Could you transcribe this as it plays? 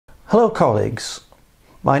Hello colleagues,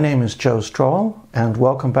 my name is Joe Stroll and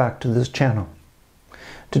welcome back to this channel.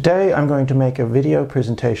 Today I'm going to make a video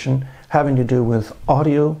presentation having to do with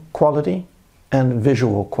audio quality and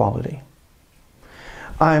visual quality.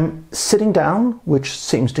 I'm sitting down, which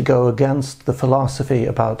seems to go against the philosophy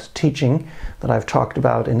about teaching that I've talked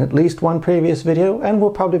about in at least one previous video and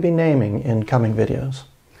will probably be naming in coming videos.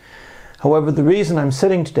 However, the reason I'm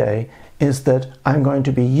sitting today is that I'm going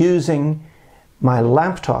to be using my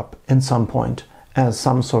laptop in some point as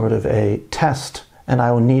some sort of a test, and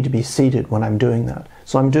I will need to be seated when I'm doing that.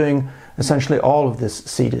 So I'm doing essentially all of this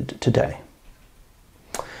seated today.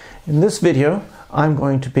 In this video, I'm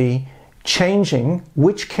going to be changing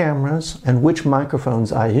which cameras and which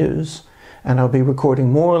microphones I use, and I'll be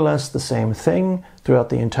recording more or less the same thing throughout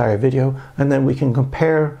the entire video, and then we can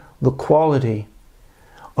compare the quality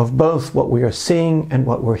of both what we are seeing and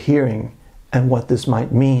what we're hearing and what this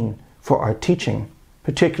might mean for our teaching,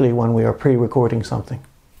 particularly when we are pre-recording something.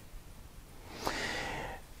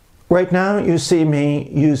 Right now you see me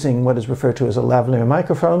using what is referred to as a lavalier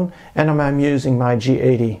microphone, and I'm using my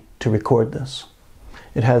G80 to record this.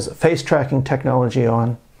 It has face tracking technology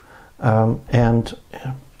on, and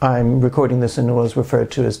I'm recording this in what is referred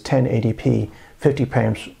to as 1080p 50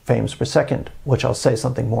 frames per second, which I'll say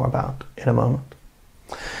something more about in a moment.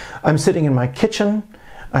 I'm sitting in my kitchen.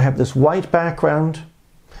 I have this white background,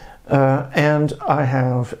 and I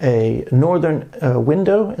have a northern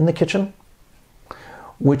window in the kitchen,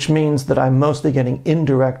 which means that I'm mostly getting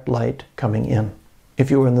indirect light coming in. If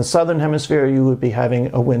you were in the southern hemisphere, you would be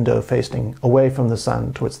having a window facing away from the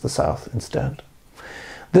sun towards the south instead.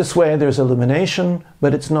 This way there's illumination,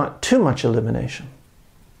 but it's not too much illumination.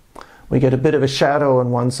 We get a bit of a shadow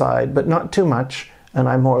on one side, but not too much, and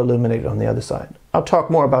I'm more illuminated on the other side. I'll talk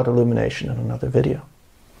more about illumination in another video.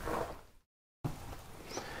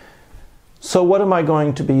 So what am I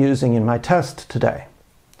going to be using in my test today?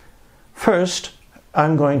 First,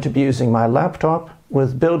 I'm going to be using my laptop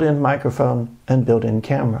with built-in microphone and built-in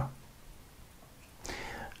camera.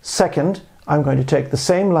 Second, I'm going to take the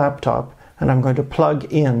same laptop and I'm going to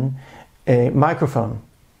plug in a microphone,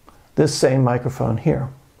 this same microphone here,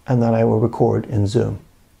 and then I will record in Zoom.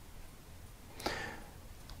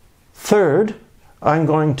 Third, I'm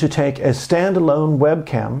going to take a standalone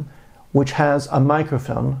webcam which has a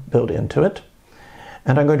microphone built into it,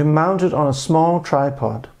 and I'm going to mount it on a small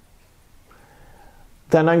tripod.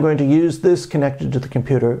 Then I'm going to use this connected to the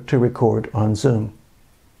computer to record on Zoom.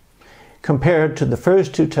 Compared to the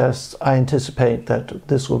first two tests, I anticipate that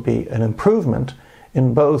this will be an improvement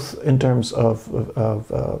in both in terms of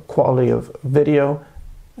quality of video,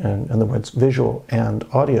 and in other words visual and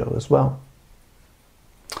audio as well.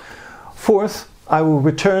 Fourth, I will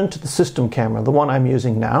return to the system camera, the one I'm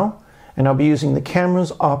using now, and I'll be using the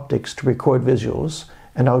camera's optics to record visuals,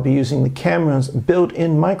 and I'll be using the camera's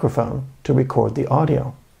built-in microphone to record the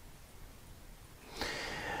audio.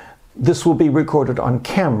 This will be recorded on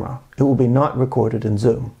camera. It will be not recorded in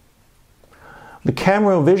Zoom. The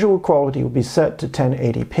camera visual quality will be set to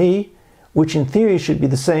 1080p, which in theory should be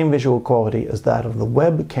the same visual quality as that of the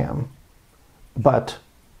webcam, but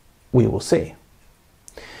we will see.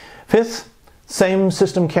 Fifth, same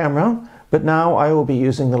system camera, but now I will be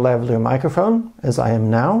using the lavalier microphone, as I am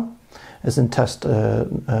now, as in test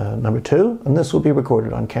number 2, and this will be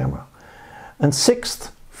recorded on camera. And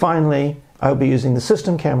sixth, finally, I will be using the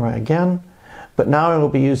system camera again, but now I will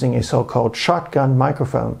be using a so-called shotgun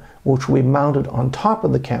microphone, which will be mounted on top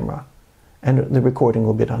of the camera, and the recording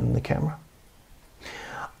will be done in the camera.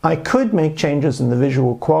 I could make changes in the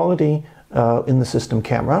visual quality in the system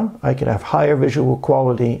camera. I could have higher visual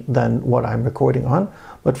quality than what I'm recording on,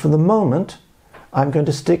 but for the moment, I'm going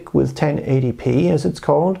to stick with 1080p, as it's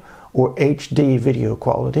called, or HD video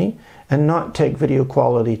quality, and not take video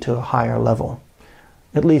quality to a higher level,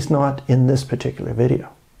 at least not in this particular video.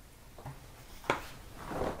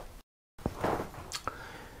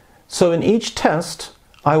 So in each test,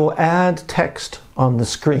 I will add text on the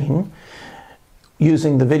screen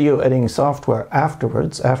using the video editing software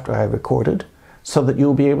afterwards, after I recorded, so that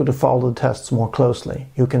you'll be able to follow the tests more closely.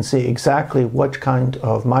 You can see exactly what kind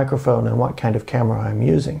of microphone and what kind of camera I'm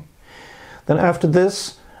using. Then after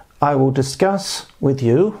this, I will discuss with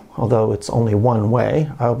you, although it's only one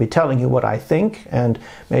way. I'll be telling you what I think and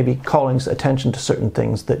maybe calling attention to certain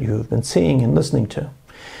things that you've been seeing and listening to.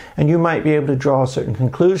 And you might be able to draw certain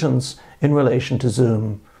conclusions in relation to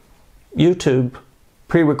Zoom, YouTube,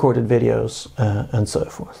 pre-recorded videos, and so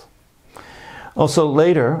forth. Also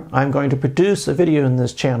later, I'm going to produce a video in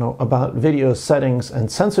this channel about video settings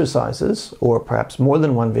and sensor sizes, or perhaps more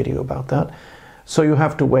than one video about that, so you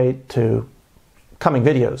have to wait to coming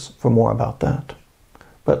videos for more about that.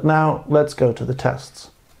 But now let's go to the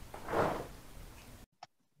tests.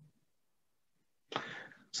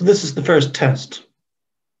 So this is the first test.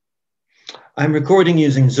 I'm recording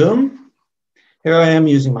using Zoom. Here I am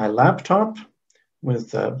using my laptop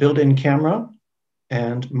with a built-in camera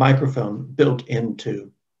and microphone built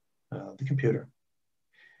into the computer.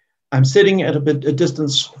 I'm sitting at a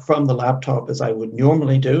distance from the laptop as I would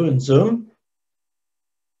normally do in Zoom.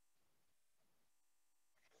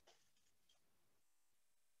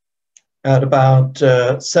 At about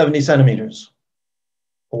 70 centimeters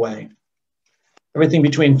away. Everything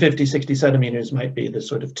between 50, 60 centimeters might be the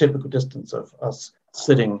sort of typical distance of us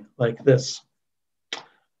sitting like this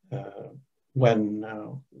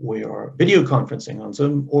when we are video conferencing on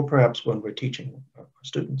Zoom, or perhaps when we're teaching our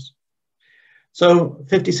students. So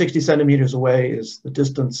 50, 60 centimeters away is the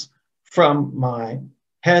distance from my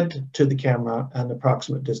head to the camera and the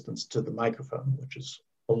approximate distance to the microphone, which is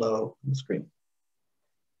below the screen.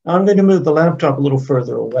 Now I'm going to move the laptop a little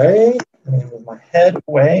further away. I'm going to move my head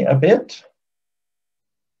away a bit.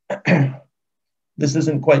 This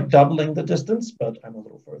isn't quite doubling the distance, but I'm a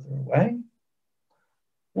little further away.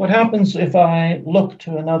 What happens if I look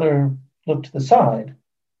to the side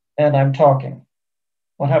and I'm talking?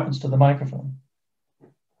 What happens to the microphone?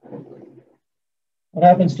 What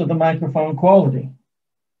happens to the microphone quality?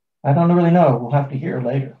 I don't really know. We'll have to hear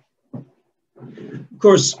later. Of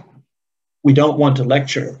course, we don't want to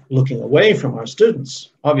lecture looking away from our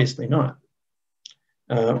students, obviously not.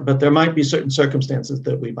 But there might be certain circumstances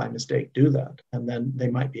that we by mistake do that, and then they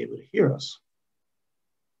might be able to hear us.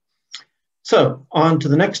 So on to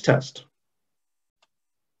the next test.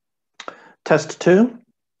 Test 2.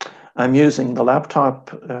 I'm using the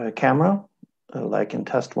laptop camera like in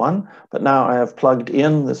test 1, but now I have plugged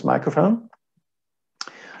in this microphone.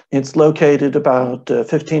 It's located about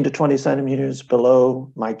 15 to 20 centimeters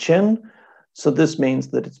below my chin. So this means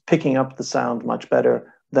that it's picking up the sound much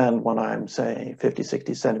better than when I'm, say, 50,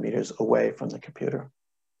 60 centimeters away from the computer.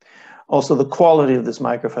 Also, the quality of this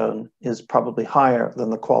microphone is probably higher than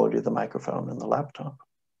the quality of the microphone in the laptop.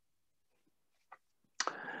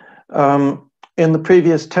 In the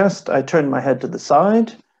previous test, I turned my head to the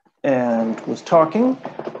side and was talking,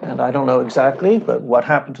 and I don't know exactly, but what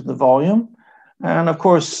happened to the volume, and of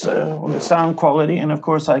course, the sound quality, and of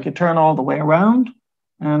course, I could turn all the way around,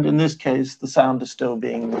 and in this case, the sound is still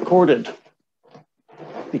being recorded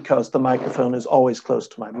because the microphone is always close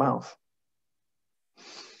to my mouth.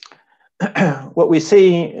 What we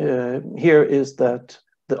see here is that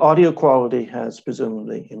the audio quality has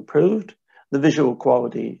presumably improved. The visual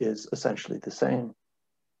quality is essentially the same.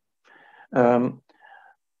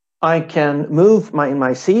 I can move in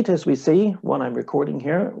my seat, as we see, when I'm recording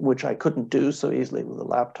here, which I couldn't do so easily with a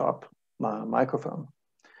laptop microphone.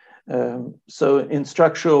 So in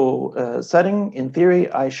structural setting, in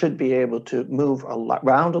theory, I should be able to move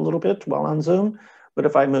around a little bit while on Zoom, but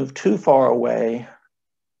if I move too far away,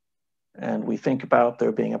 and we think about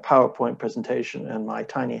there being a PowerPoint presentation and my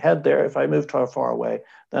tiny head there, if I move too far away,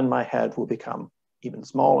 then my head will become even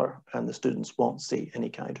smaller and the students won't see any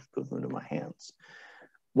kind of movement of my hands.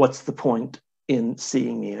 What's the point in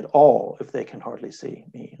seeing me at all if they can hardly see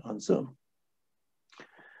me on Zoom?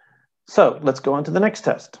 So let's go on to the next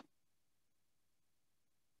test.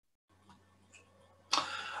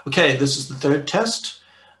 Okay, this is the third test.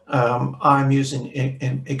 I'm using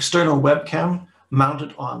an external webcam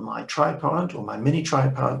mounted on my tripod or my mini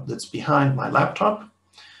tripod that's behind my laptop.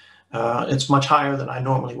 It's much higher than I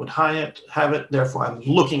normally would have it, therefore I'm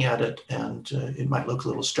looking at it and it might look a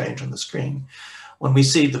little strange on the screen. When we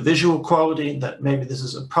see the visual quality, that maybe this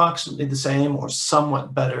is approximately the same or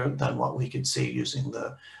somewhat better than what we could see using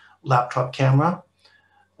the laptop camera.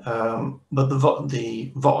 But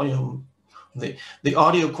the volume, the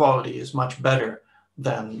audio quality is much better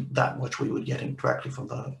than that which we would get directly from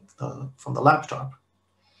the laptop.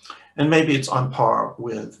 And maybe it's on par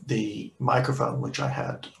with the microphone which I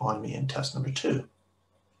had on me in test number 2.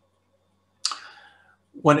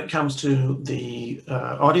 When it comes to the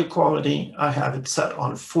audio quality, I have it set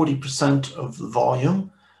on 40% of the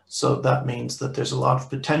volume. So that means that there's a lot of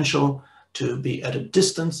potential to be at a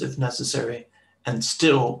distance if necessary and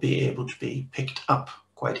still be able to be picked up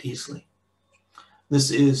quite easily. This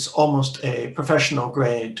is almost a professional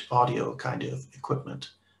grade audio kind of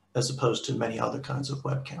equipment as opposed to many other kinds of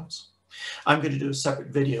webcams. I'm going to do a separate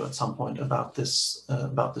video at some point about this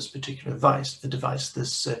particular device,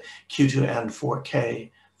 this Q2N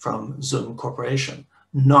 4K from Zoom Corporation,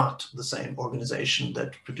 not the same organization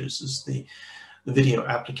that produces the video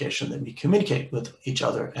application that we communicate with each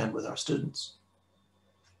other and with our students.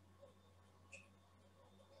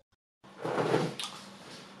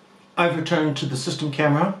 I've returned to the system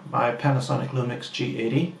camera, my Panasonic Lumix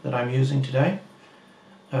G80 that I'm using today.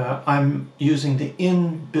 I'm using the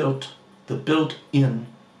built-in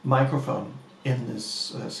microphone in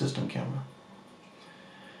this system camera.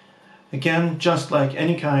 Again, just like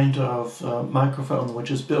any kind of microphone which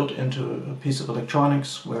is built into a piece of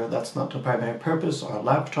electronics where that's not the primary purpose, our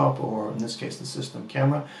laptop or in this case the system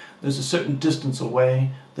camera, there's a certain distance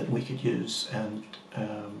away that we could use and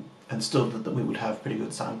still that we would have pretty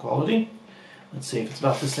good sound quality. Let's see if it's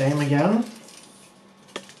about the same again.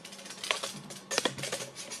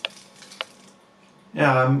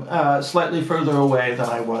 Yeah, I'm slightly further away than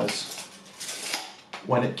I was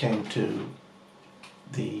when it came to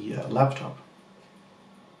the laptop.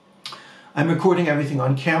 I'm recording everything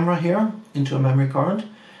on camera here into a memory card.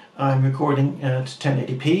 I'm recording at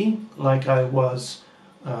 1080p like I was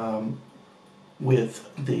with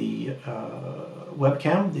the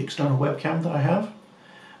webcam, the external webcam that I have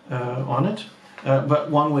on it. But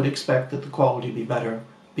one would expect that the quality be better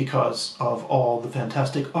because of all the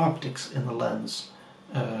fantastic optics in the lens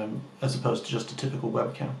as opposed to just a typical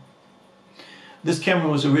webcam. This camera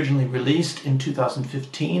was originally released in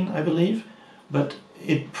 2015, I believe, but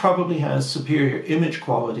it probably has superior image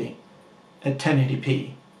quality at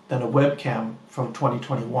 1080p than a webcam from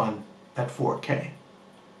 2021 at 4K,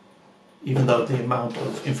 even though the amount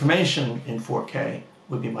of information in 4K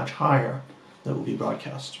would be much higher that will be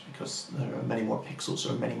broadcast because there are many more pixels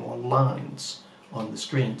or many more lines on the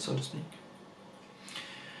screen, so to speak.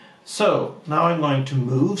 So now I'm going to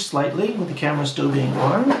move slightly with the camera still being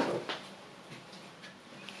on.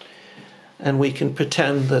 And we can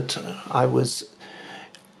pretend that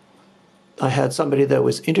I had somebody that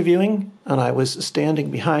was interviewing and I was standing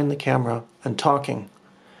behind the camera and talking.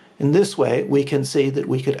 In this way, we can see that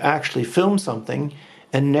we could actually film something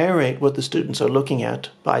and narrate what the students are looking at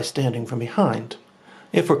by standing from behind,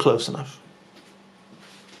 if we're close enough.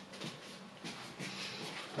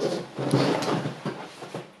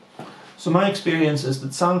 So my experience is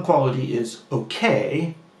that sound quality is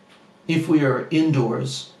okay if we are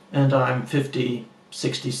indoors and I'm 50,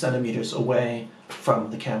 60 centimeters away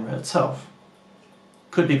from the camera itself.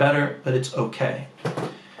 Could be better, but it's okay.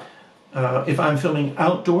 If I'm filming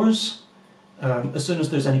outdoors, as soon as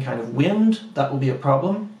there's any kind of wind, that will be a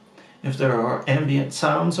problem. If there are ambient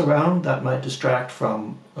sounds around, that might distract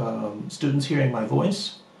from students hearing my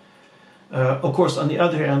voice. Of course, on the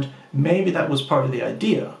other hand, maybe that was part of the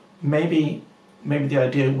idea. Maybe the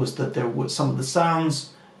idea was that there was some of the sounds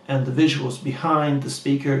and the visuals behind the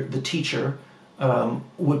speaker, the teacher,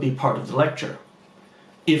 would be part of the lecture,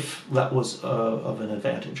 if that was of an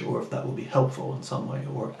advantage, or if that would be helpful in some way,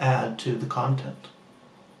 or add to the content.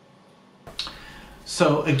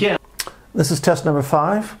 So again, this is test number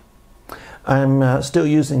 5. I'm still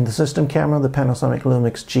using the system camera, the Panasonic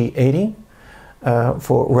Lumix G80,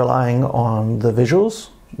 for relying on the visuals,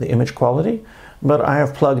 the image quality, but I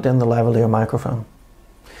have plugged in the lavalier microphone,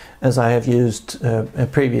 as I have used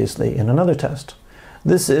previously in another test.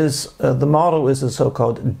 This is, the model is a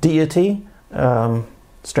so-called deity,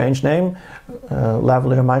 strange name,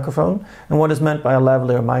 lavalier microphone. And what is meant by a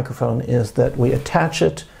lavalier microphone is that we attach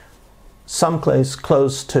it someplace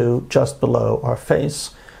close to just below our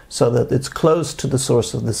face, so that it's close to the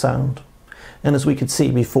source of the sound. And as we could see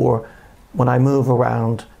before, when I move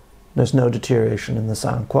around, there's no deterioration in the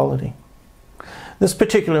sound quality. This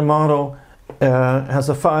particular model has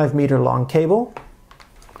a 5-meter long cable,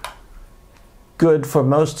 good for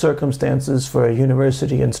most circumstances for a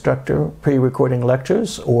university instructor pre-recording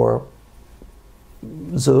lectures or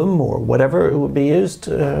Zoom or whatever it would be used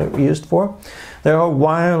for. There are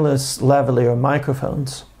wireless lavalier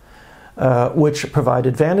microphones which provide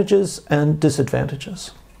advantages and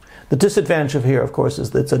disadvantages. The disadvantage of here, of course,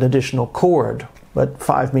 is that it's an additional cord, but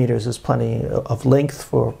 5 meters is plenty of length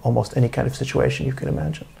for almost any kind of situation you can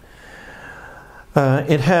imagine.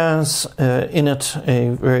 It has in it a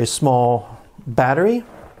very small battery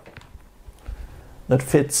that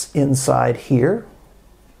fits inside here,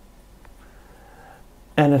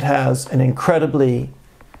 and it has an incredibly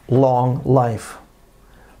long life.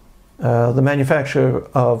 The manufacturer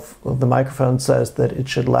of the microphone says that it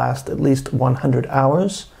should last at least 100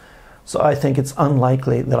 hours, so I think it's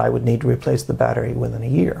unlikely that I would need to replace the battery within a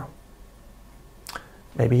year.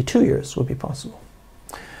 Maybe 2 years would be possible.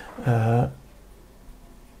 And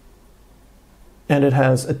it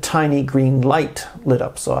has a tiny green light lit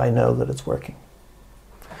up, so I know that it's working.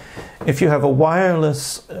 If you have a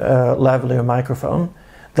wireless lavalier microphone,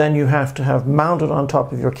 then you have to have mounted on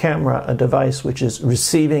top of your camera a device which is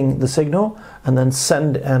receiving the signal and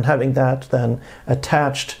having that then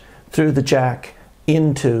attached through the jack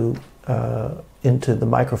into into the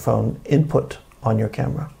microphone input on your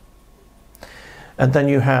camera. And then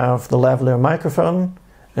you have the lavalier microphone.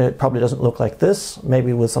 It probably doesn't look like this,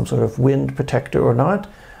 maybe with some sort of wind protector or not.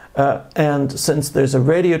 And since there's a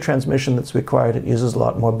radio transmission that's required, it uses a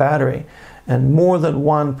lot more battery. And more than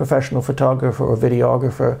one professional photographer or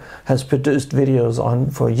videographer has produced videos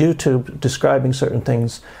for YouTube describing certain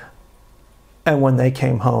things. And when they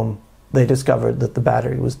came home, they discovered that the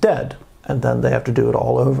battery was dead. And then they have to do it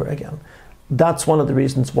all over again. That's one of the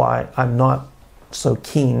reasons why I'm not so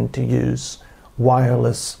keen to use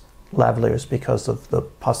wireless lavaliers, because of the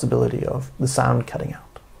possibility of the sound cutting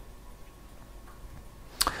out.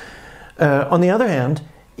 On the other hand,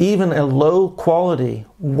 even a low quality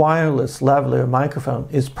wireless lavalier microphone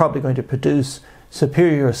is probably going to produce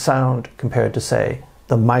superior sound compared to, say,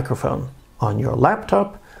 the microphone on your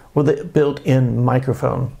laptop or the built-in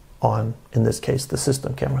microphone on, in this case, the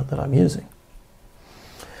system camera that I'm using.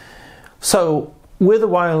 So with a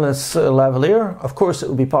wireless lavalier, of course, it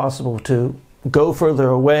would be possible to go further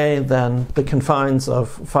away than the confines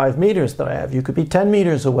of 5 meters that I have. You could be 10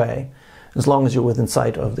 meters away as long as you're within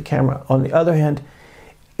sight of the camera. On the other hand,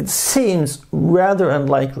 it seems rather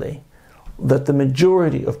unlikely that the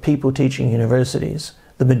majority of people teaching universities,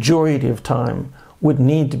 the majority of time, would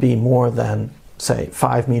need to be more than, say,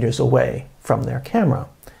 5 meters away from their camera.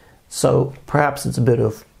 So perhaps it's a bit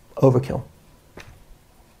of overkill.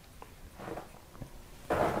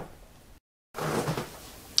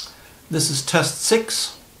 This is test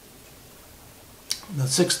 6, the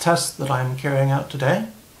 6th test that I'm carrying out today.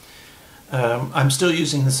 I'm still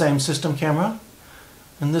using the same system camera,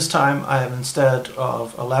 and this time I have, instead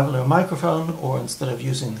of a lavalier microphone, or instead of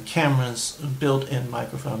using the camera's built-in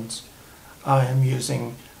microphones, I am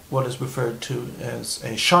using what is referred to as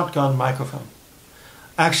a shotgun microphone.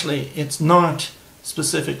 Actually, it's not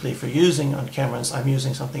specifically for using on cameras. I'm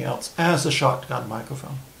using something else as a shotgun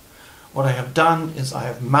microphone. What I have done is I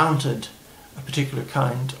have mounted a particular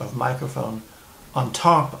kind of microphone on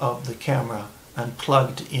top of the camera and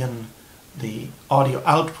plugged in the audio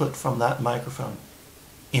output from that microphone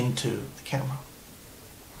into the camera.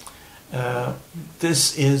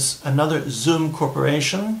 This is another Zoom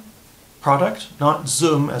Corporation product, not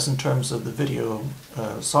Zoom as in terms of the video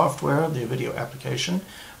software, the video application,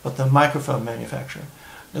 but the microphone manufacturer.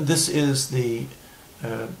 And this is the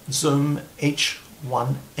Zoom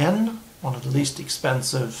H1N, one of the least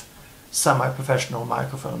expensive semi-professional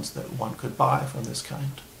microphones that one could buy from this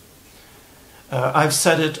kind. I've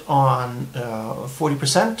set it on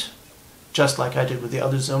 40%, just like I did with the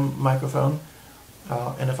other Zoom microphone.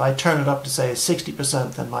 And if I turn it up to, say,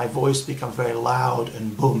 60%, then my voice becomes very loud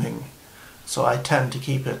and booming. So I tend to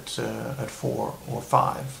keep it at 4 or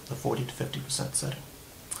 5, the 40 to 50% setting.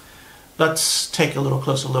 Let's take a little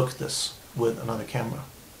closer look at this with another camera.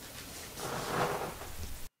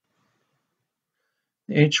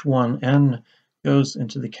 The H1N goes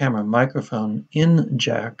into the camera microphone in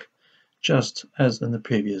jack, just as in the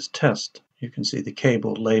previous test. You can see the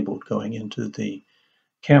cable labeled going into the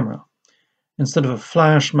camera. Instead of a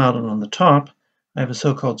flash mounted on the top, I have a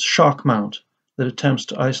so-called shock mount that attempts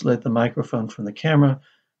to isolate the microphone from the camera,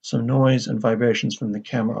 so noise and vibrations from the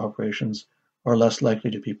camera operations are less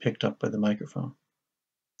likely to be picked up by the microphone.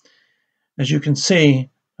 As you can see,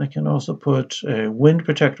 I can also put a wind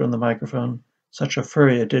protector on the microphone. Such a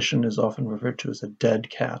furry addition is often referred to as a dead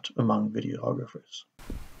cat among videographers.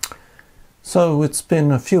 So it's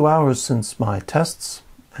been a few hours since my tests,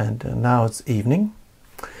 and now it's evening.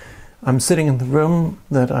 I'm sitting in the room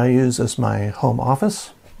that I use as my home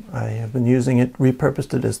office. I have been using it,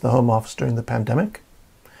 repurposed it as the home office during the pandemic.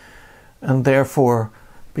 And therefore,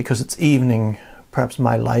 because it's evening, perhaps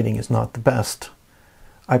my lighting is not the best.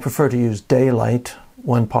 I prefer to use daylight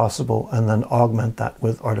when possible and then augment that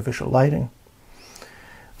with artificial lighting.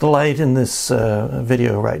 The light in this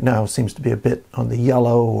video right now seems to be a bit on the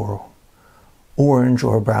yellow or orange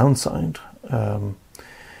or brown side.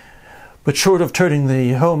 But short of turning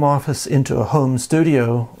the home office into a home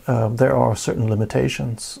studio, there are certain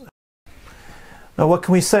limitations. Now, what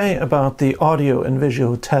can we say about the audio and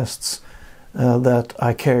visual tests that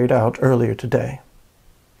I carried out earlier today?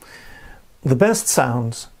 The best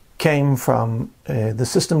sounds came from the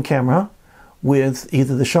system camera with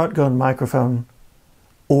either the shotgun microphone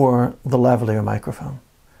or the lavalier microphone.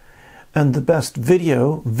 And the best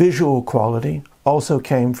visual quality also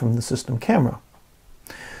came from the system camera.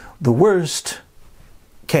 The worst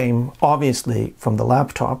came obviously from the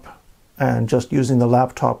laptop, and just using the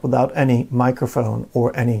laptop without any microphone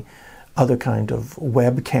or any other kind of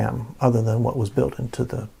webcam other than what was built into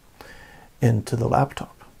the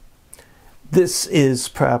laptop. This is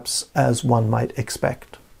perhaps as one might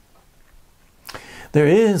expect. There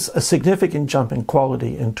is a significant jump in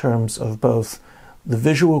quality in terms of both the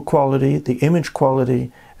visual quality, the image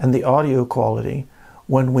quality, and the audio quality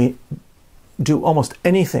when we do almost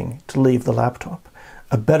anything to leave the laptop.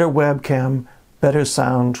 A better webcam, better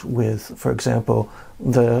sound with, for example,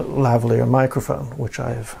 the lavalier microphone, which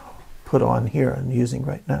I've put on here and using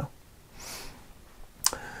right now.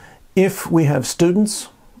 If we have students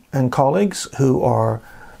and colleagues who are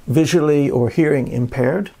visually or hearing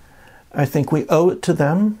impaired, I think we owe it to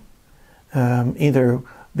them, either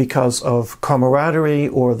because of camaraderie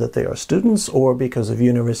or that they are students, or because of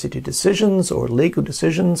university decisions or legal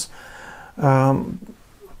decisions,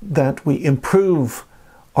 that we improve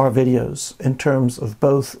our videos in terms of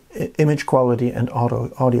both image quality and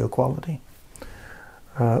audio quality.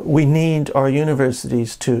 We need our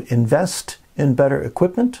universities to invest in better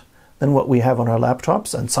equipment than what we have on our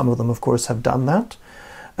laptops, and some of them, of course, have done that.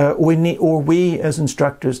 We as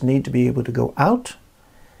instructors need to be able to go out,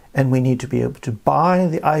 and we need to be able to buy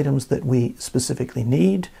the items that we specifically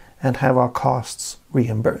need and have our costs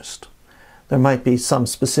reimbursed. There might be some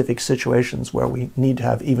specific situations where we need to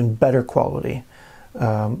have even better quality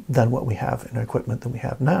than what we have in our equipment than we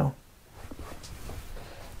have now.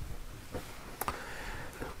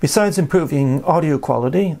 Besides improving audio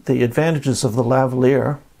quality, the advantages of the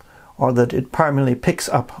lavalier are that it primarily picks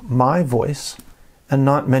up my voice and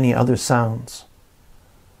not many other sounds.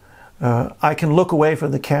 I can look away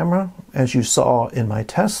from the camera, as you saw in my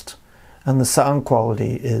test, and the sound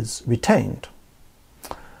quality is retained.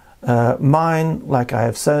 Mine, like I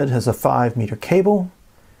have said, has a 5-meter cable,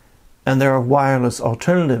 and there are wireless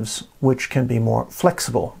alternatives which can be more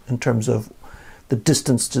flexible in terms of the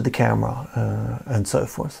distance to the camera and so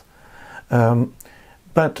forth.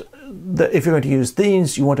 But if you're going to use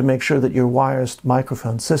these, you want to make sure that your wireless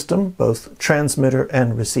microphone system, both transmitter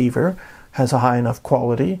and receiver, has a high enough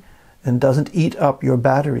quality and doesn't eat up your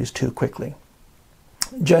batteries too quickly.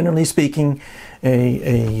 Generally speaking,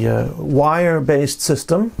 a wire-based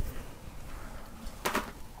system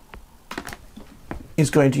is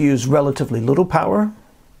going to use relatively little power.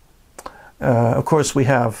 Of course, we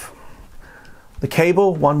have the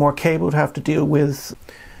cable, one more cable to have to deal with,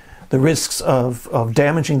 the risks of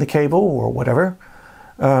damaging the cable or whatever.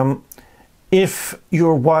 If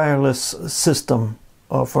your wireless system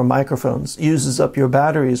for microphones uses up your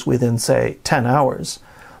batteries within, say, 10 hours,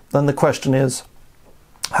 then the question is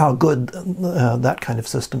how good that kind of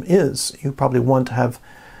system is. You probably want to have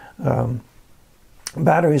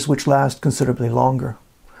batteries which last considerably longer.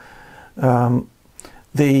 The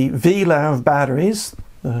VLAV batteries,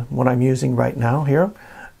 what I'm using right now here,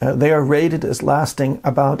 they are rated as lasting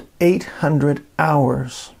about 800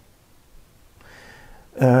 hours.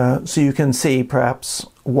 So you can see perhaps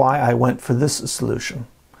why I went for this solution.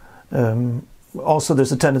 Also,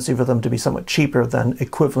 there's a tendency for them to be somewhat cheaper than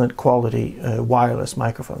equivalent quality wireless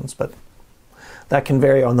microphones, but that can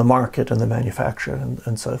vary on the market and the manufacturer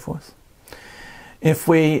and so forth. If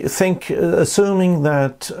we think, assuming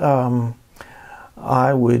that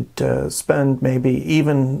I would spend maybe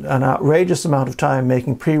even an outrageous amount of time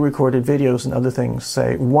making pre-recorded videos and other things,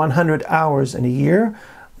 say 100 hours in a year,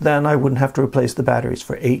 then I wouldn't have to replace the batteries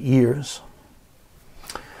for 8 years.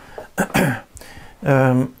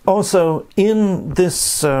 Also, in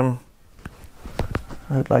this, I'd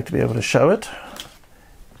like to be able to show it.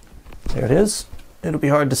 There it is. It'll be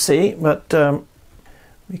hard to see, but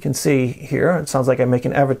we can see here. It sounds like I make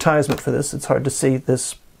an advertisement for this. It's hard to see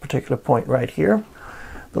this particular point right here.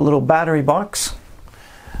 The little battery box.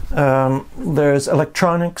 There's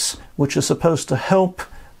electronics which is supposed to help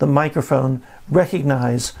the microphone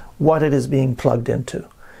recognize what it is being plugged into.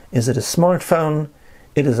 Is it a smartphone?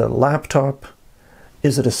 It is a laptop?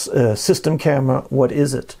 Is it a system camera? What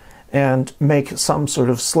is it? And make some sort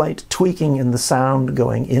of slight tweaking in the sound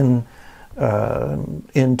going in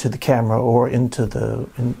into the camera or into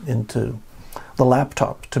the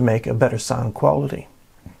laptop to make a better sound quality.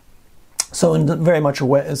 So in very much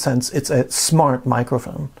a sense, it's a smart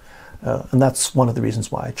microphone, and that's one of the reasons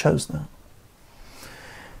why I chose that.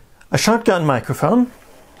 A shotgun microphone,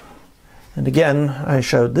 and again, I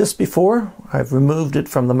showed this before. I've removed it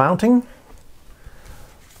from the mounting,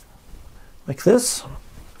 like this.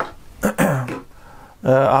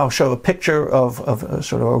 I'll show a picture of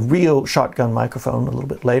sort of a real shotgun microphone a little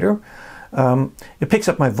bit later. It picks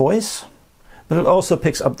up my voice, but it also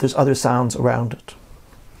picks up there's other sounds around it.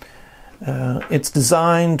 It's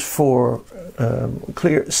designed for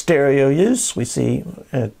clear stereo use. We see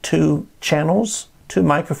 2 channels, 2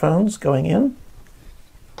 microphones going in.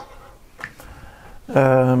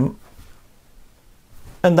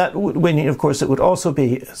 And that would mean, of course, it would also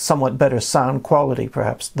be somewhat better sound quality,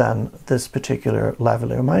 perhaps, than this particular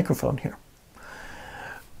lavalier microphone here.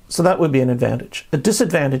 So that would be an advantage. A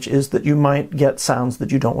disadvantage is that you might get sounds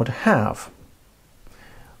that you don't want to have.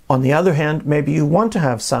 On the other hand, maybe you want to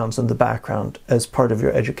have sounds in the background as part of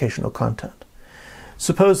your educational content.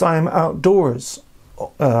 Suppose I'm outdoors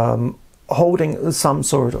holding some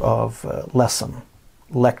sort of lesson,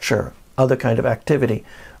 lecture, other kind of activity.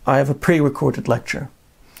 I have a pre-recorded lecture.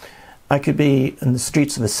 I could be in the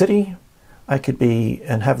streets of a city, I could be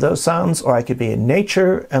and have those sounds, or I could be in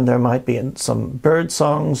nature and there might be some bird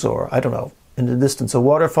songs, or I don't know, in the distance a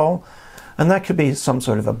waterfall, and that could be some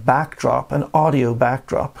sort of a backdrop, an audio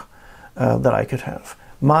backdrop that I could have.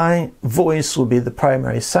 My voice will be the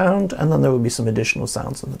primary sound, and then there will be some additional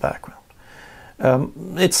sounds in the background.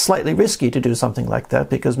 It's slightly risky to do something like that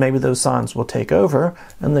because maybe those sounds will take over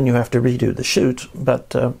and then you have to redo the shoot,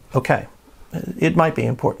 but okay, it might be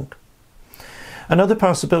important. Another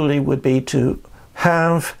possibility would be to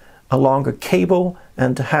have a longer cable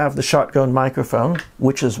and to have the shotgun microphone,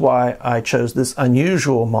 which is why I chose this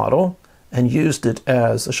unusual model and used it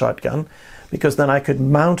as a shotgun, because then I could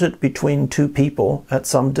mount it between two people at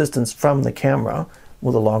some distance from the camera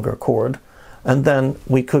with a longer cord, and then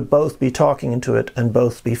we could both be talking into it and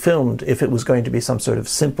both be filmed if it was going to be some sort of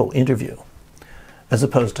simple interview, as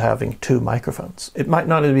opposed to having two microphones. It might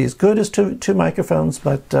not be as good as two microphones,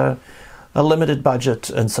 but a limited budget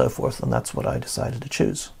and so forth, and that's what I decided to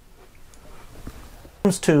choose.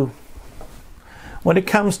 When it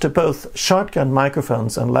comes to both shotgun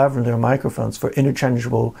microphones and lavalier microphones for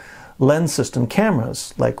interchangeable lens system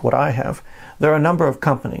cameras, like what I have, there are a number of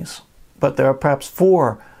companies, but there are perhaps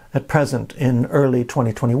 4 at present in early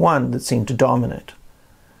 2021 that seem to dominate.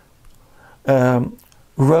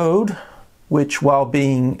 Rode, which, while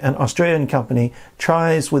being an Australian company,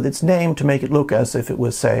 tries with its name to make it look as if it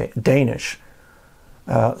was, say, Danish.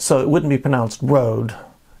 So it wouldn't be pronounced Rode.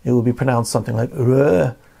 It would be pronounced something like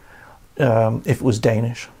Rø, if it was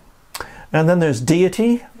Danish. And then there's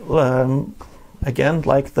Deity, again,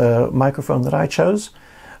 like the microphone that I chose,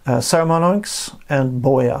 Ceramonics, and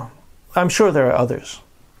Boya. I'm sure there are others.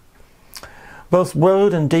 Both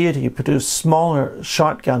Rode and Deity produce smaller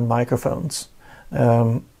shotgun microphones.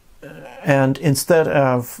 And instead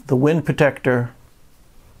of the wind protector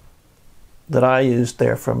that I used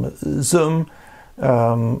there from Zoom,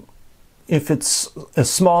 if it's a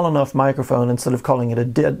small enough microphone, instead of calling it a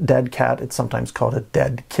dead cat, it's sometimes called a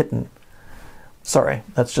dead kitten. Sorry,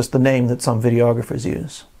 that's just the name that some videographers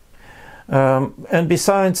use. And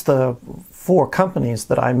besides the 4 companies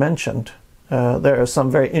that I mentioned, there are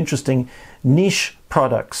some very interesting niche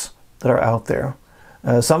products that are out there.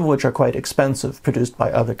 Some of which are quite expensive, produced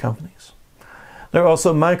by other companies. There are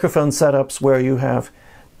also microphone setups where you have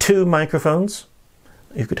 2 microphones.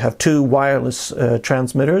 You could have 2 wireless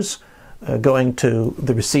transmitters going to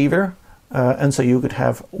the receiver, and so you could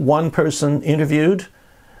have one person interviewed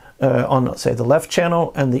on, say, the left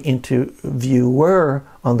channel and the interviewer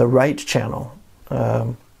on the right channel.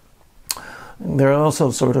 There are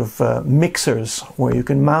also sort of mixers where you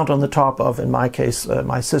can mount on the top of, in my case,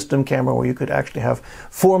 my system camera, where you could actually have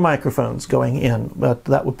 4 microphones going in, but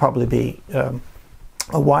that would probably be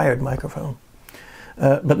a wired microphone.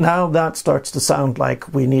 But now that starts to sound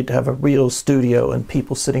like we need to have a real studio and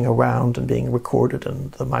people sitting around and being recorded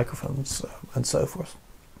and the microphones and so forth.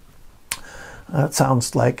 That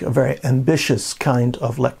sounds like a very ambitious kind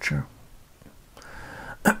of lecture.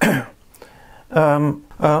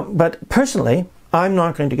 But personally, I'm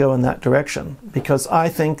not going to go in that direction because I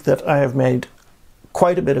think that I have made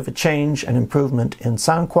quite a bit of a change and improvement in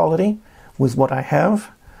sound quality with what I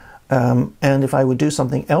have. And if I would do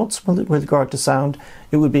something else with regard to sound,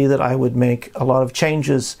 it would be that I would make a lot of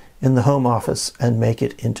changes in the home office and make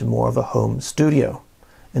it into more of a home studio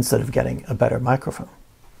instead of getting a better microphone.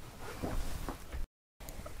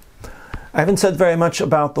 I haven't said very much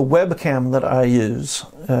about the webcam that I use.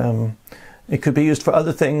 It could be used for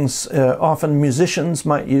other things. Often musicians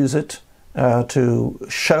might use it to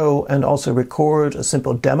show and also record a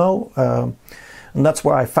simple demo. And that's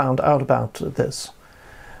where I found out about this.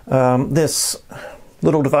 This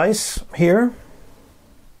little device here,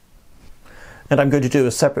 and I'm going to do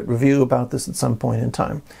a separate review about this at some point in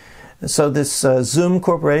time. So this Zoom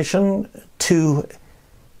Corporation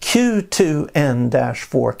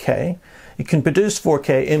Q2N-4K, it can produce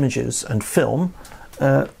 4K images and film,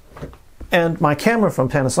 and my camera from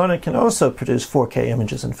Panasonic can also produce 4K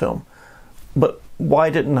images and film. But why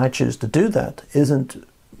didn't I choose to do that? Isn't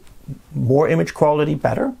more image quality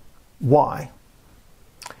better? Why?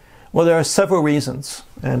 Well, there are several reasons,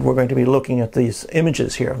 and we're going to be looking at these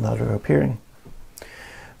images here that are appearing.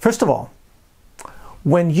 First of all,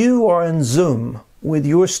 when you are in Zoom with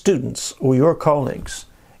your students or your colleagues,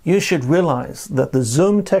 you should realize that the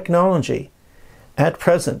Zoom technology at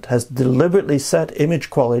present has deliberately set image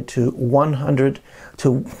quality to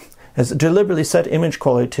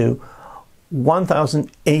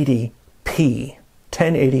 1080p,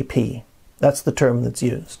 1080p. That's the term that's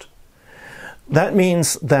used. That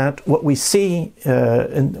means that what we see,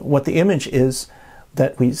 what the image is,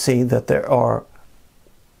 that we see that there are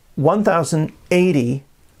 1080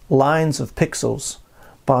 lines of pixels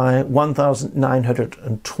by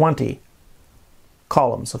 1920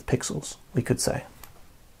 columns of pixels, we could say.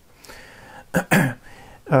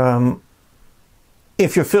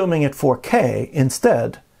 If you're filming at 4K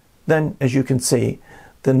instead, then as you can see,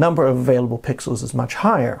 the number of available pixels is much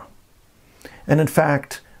higher. And in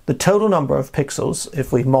fact, the total number of pixels,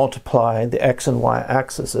 if we multiply the X and Y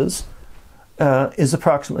axes, is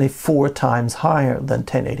approximately 4 times higher than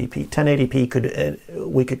 1080p. 1080p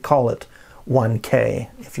we could call it 1K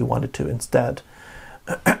if you wanted to instead.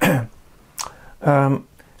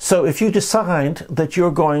 So if you decide that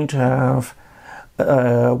you're going to have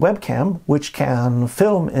a webcam which can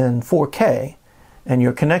film in 4K and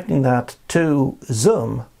you're connecting that to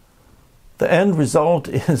Zoom, the end result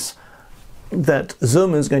is that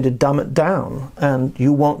Zoom is going to dumb it down and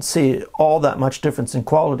you won't see all that much difference in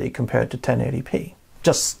quality compared to 1080p.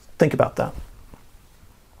 Just think about that.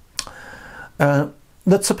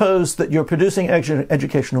 Let's suppose that you're producing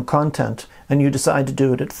educational content and you decide to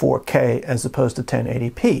do it at 4K as opposed to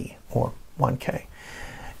 1080p or 1K.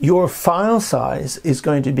 Your file size is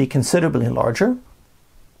going to be considerably larger.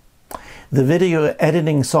 The video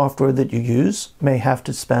editing software that you use may have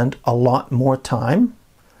to spend a lot more time.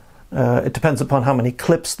 It depends upon how many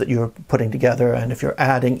clips that you're putting together and if you're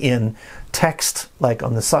adding in text like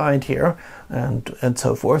on the side here and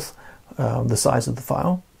so forth, the size of the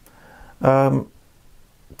file.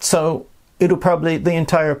 So it'll probably, the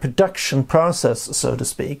entire production process, so to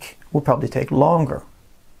speak, will probably take longer.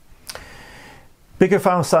 Bigger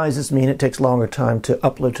file sizes mean it takes longer time to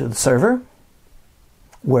upload to the server,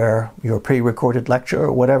 where your pre-recorded lecture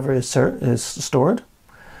or whatever is stored.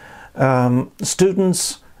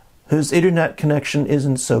 Students whose internet connection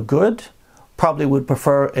isn't so good probably would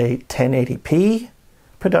prefer a 1080p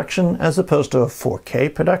production as opposed to a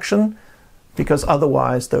 4K production, because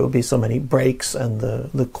otherwise there will be so many breaks and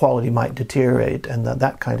the quality might deteriorate, and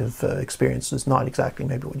that kind of experience is not exactly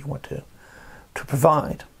maybe what you want to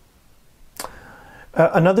provide.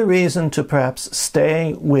 Another reason to perhaps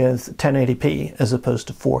stay with 1080p as opposed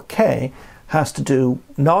to 4K has to do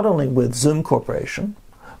not only with Zoom Corporation,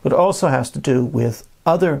 but also has to do with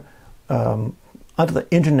other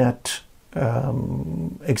internet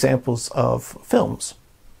examples of films.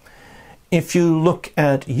 If you look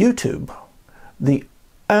at YouTube, the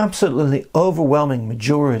absolutely overwhelming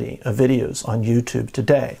majority of videos on YouTube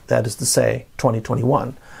today, that is to say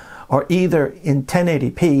 2021, are either in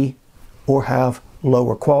 1080p or have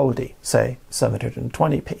lower quality, say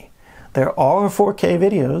 720p. There are 4K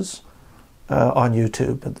videos on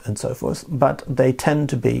YouTube and so forth, but they tend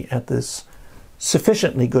to be at this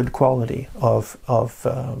sufficiently good quality of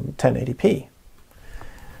 1080p.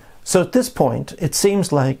 So at this point, it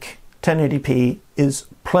seems like 1080p is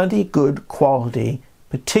plenty good quality,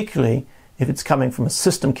 particularly if it's coming from a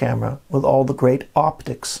system camera with all the great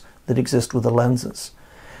optics that exist with the lenses.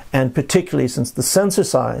 And particularly since the sensor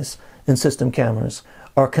size in system cameras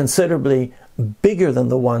are considerably bigger than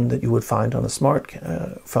the one that you would find on a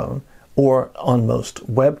smartphone or on most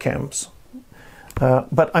webcams.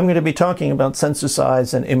 But I'm going to be talking about sensor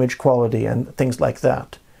size and image quality and things like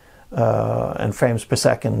that, and frames per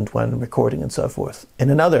second when recording and so forth in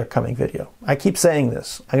another coming video. I keep saying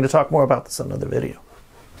this. I'm going to talk more about this in another video.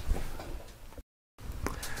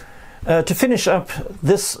 To finish up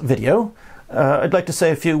this video, I'd like to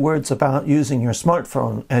say a few words about using your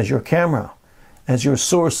smartphone as your camera, as your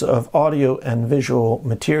source of audio and visual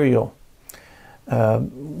material,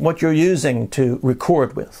 what you're using to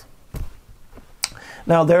record with.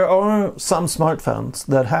 Now, there are some smartphones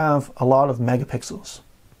that have a lot of megapixels.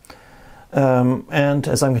 And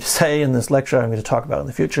as I'm going to say in this lecture, I'm going to talk about in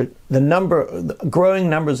the future, the growing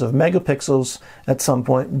numbers of megapixels at some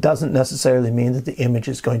point doesn't necessarily mean that the image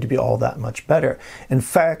is going to be all that much better. In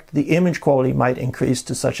fact, the image quality might increase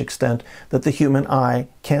to such extent that the human eye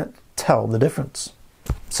can't tell the difference.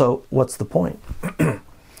 So what's the point?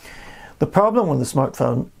 The problem with the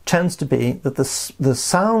smartphone tends to be that the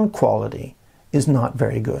sound quality is not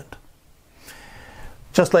very good.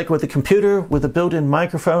 Just like with a computer with a built-in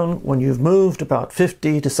microphone, when you've moved about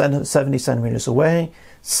 50 to 70 centimeters away,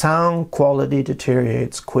 sound quality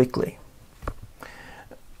deteriorates quickly.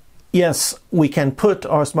 Yes, we can put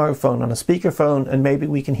our smartphone on a speakerphone and maybe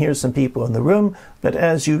we can hear some people in the room, but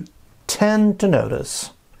as you tend to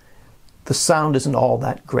notice, the sound isn't all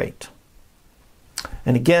that great.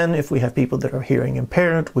 And again, if we have people that are hearing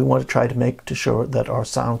impaired, we want to try to make sure that our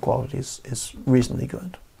sound quality is reasonably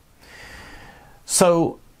good.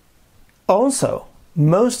 So also,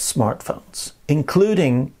 most smartphones,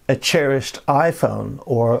 including a cherished iPhone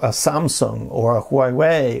or a Samsung or a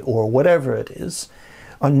Huawei or whatever it is,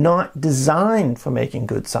 are not designed for making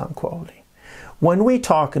good sound quality. When we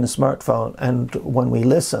talk in a smartphone and when we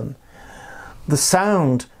listen, the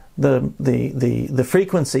sound, the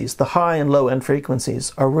frequencies, the high and low end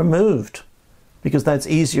frequencies are removed because that's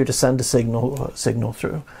easier to send a signal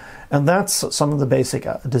through. And that's some of the basic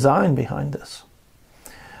design behind this.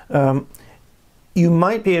 You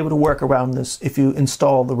might be able to work around this if you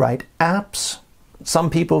install the right apps.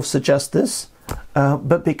 Some people suggest this,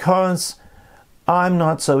 but because I'm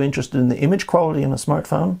not so interested in the image quality in a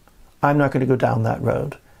smartphone, I'm not going to go down that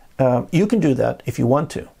road. You can do that if you want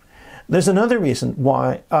to. There's another reason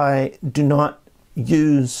why I do not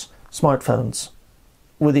use smartphones,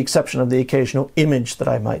 with the exception of the occasional image that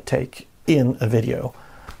I might take in a video.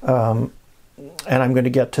 And I'm going to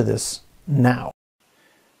get to this now.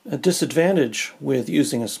 A disadvantage with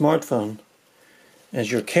using a smartphone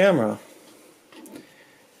as your camera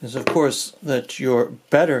is, of course, that your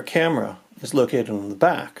better camera is located on the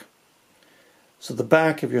back. So the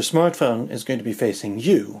back of your smartphone is going to be facing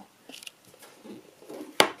you,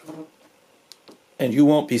 and you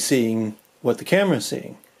won't be seeing what the camera is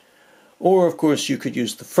seeing. Or, of course, you could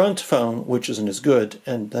use the front phone, which isn't as good,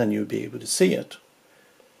 and then you'd be able to see it.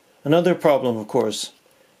 Another problem, of course,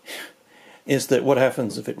 is that what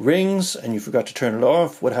happens if it rings and you forgot to turn it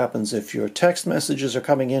off? What happens if your text messages are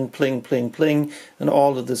coming in, pling, pling, pling, and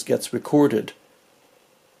all of this gets recorded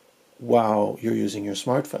while you're using your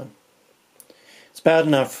smartphone? It's bad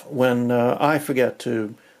enough when I forget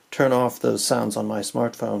to turn off those sounds on my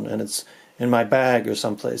smartphone and it's in my bag or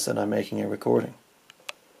someplace and I'm making a recording.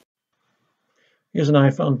 Here's an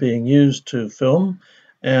iPhone being used to film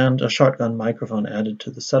and a shotgun microphone added to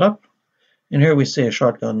the setup. And here we see a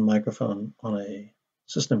shotgun microphone on a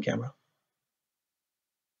system camera.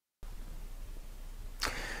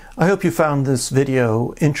 I hope you found this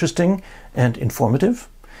video interesting and informative.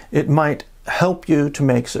 It might help you to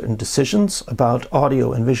make certain decisions about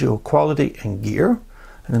audio and visual quality and gear.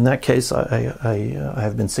 And in that case, I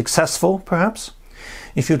have been successful, perhaps.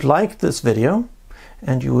 If you'd like this video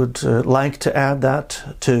and you would like to add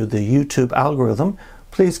that to the YouTube algorithm,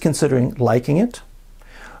 please consider liking it.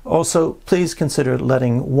 Also, please consider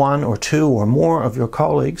letting one or two or more of your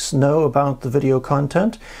colleagues know about the video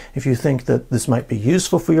content. If you think that this might be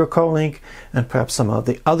useful for your colleague and perhaps some of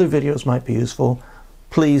the other videos might be useful,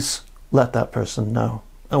 please let that person know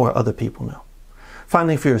or other people know.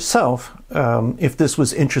 Finally, for yourself, if this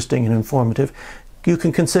was interesting and informative, you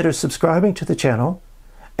can consider subscribing to the channel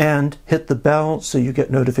and hit the bell so you get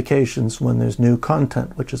notifications when there's new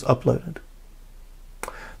content which is uploaded.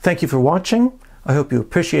 Thank you for watching. I hope you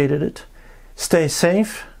appreciated it. Stay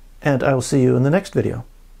safe, and I will see you in the next video.